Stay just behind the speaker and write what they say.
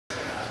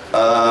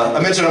I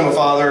mentioned I'm a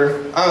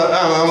father.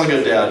 I'm a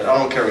good dad. I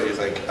don't care what you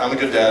think. I'm a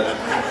good dad.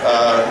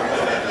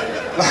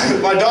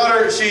 My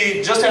daughter,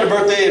 she just had a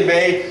birthday in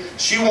May.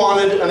 She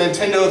wanted a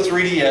Nintendo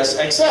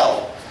 3DS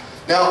XL.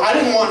 Now, I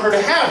didn't want her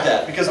to have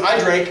that because I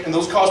drink and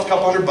those cost a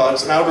couple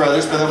 $100 and I would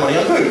rather spend that money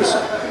on booze.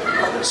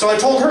 So I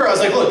told her, I was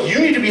like, look, you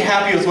need to be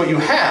happy with what you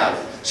have.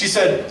 She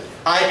said,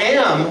 I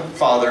am,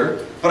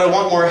 father, but I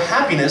want more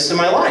happiness in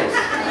my life.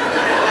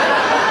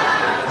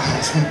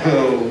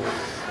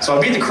 So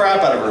I beat the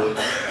crap out of her.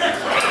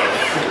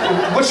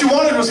 What she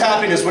wanted was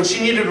happiness, what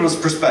she needed was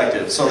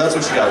perspective, so that's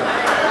what she got.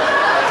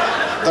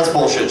 That's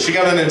bullshit. She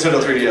got a Nintendo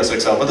 3DS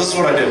XL, but this is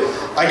what I did.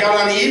 I got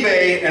on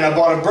eBay and I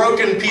bought a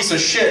broken piece of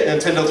shit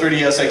Nintendo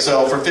 3DS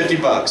XL for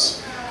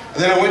 $50.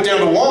 And then I went down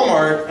to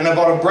Walmart and I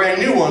bought a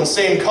brand new one,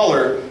 same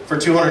color, for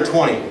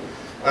 $220.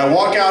 And I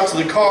walk out to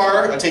the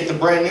car, I take the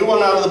brand new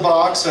one out of the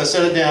box, and I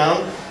set it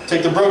down,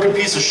 take the broken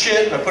piece of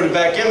shit, and I put it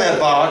back in that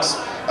box,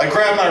 I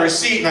grab my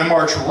receipt and I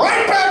march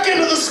right back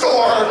into the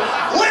store,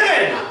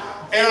 livid!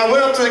 And I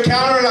went up to the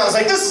counter and I was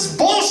like, this is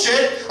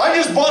bullshit! I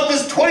just bought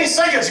this 20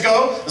 seconds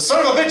ago, the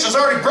son of a bitch is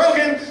already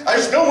broken,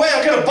 there's no way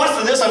I could have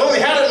busted this, I've only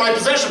had it in my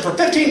possession for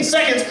 15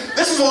 seconds,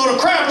 this is a load of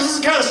crap, this is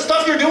the kind of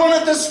stuff you're doing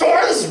at this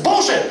store, this is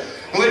bullshit!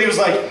 The lady was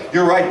like,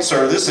 you're right,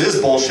 sir, this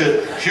is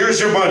bullshit, here's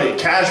your money,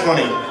 cash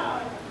money.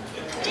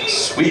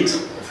 Sweet.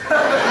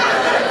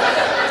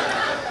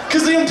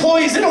 Because the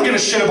employees, they don't give a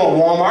shit about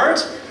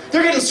Walmart.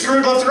 They're getting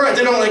screwed left and right.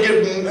 They don't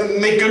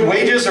make good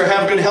wages or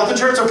have good health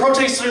insurance. They're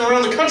protesting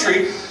around the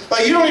country.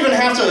 Like, you don't even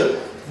have to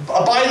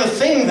buy the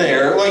thing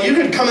there. Like, you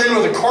could come in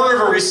with a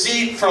corner of a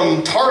receipt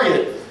from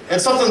Target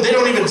and something they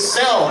don't even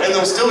sell, and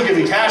they'll still give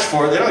you cash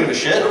for it. They don't give a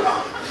shit.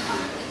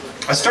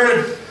 I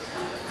started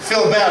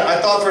feeling bad. I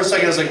thought for a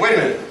second, I was like, wait a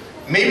minute.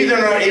 Maybe they're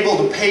not able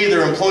to pay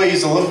their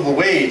employees a livable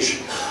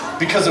wage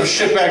because of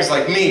shitbags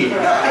like me.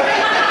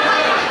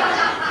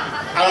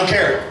 I don't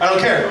care. I don't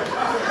care.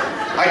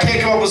 I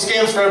can't come up with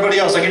scams for everybody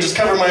else. I can just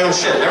cover my own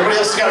shit. Everybody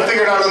else has got to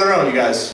figure it out on their own, you guys.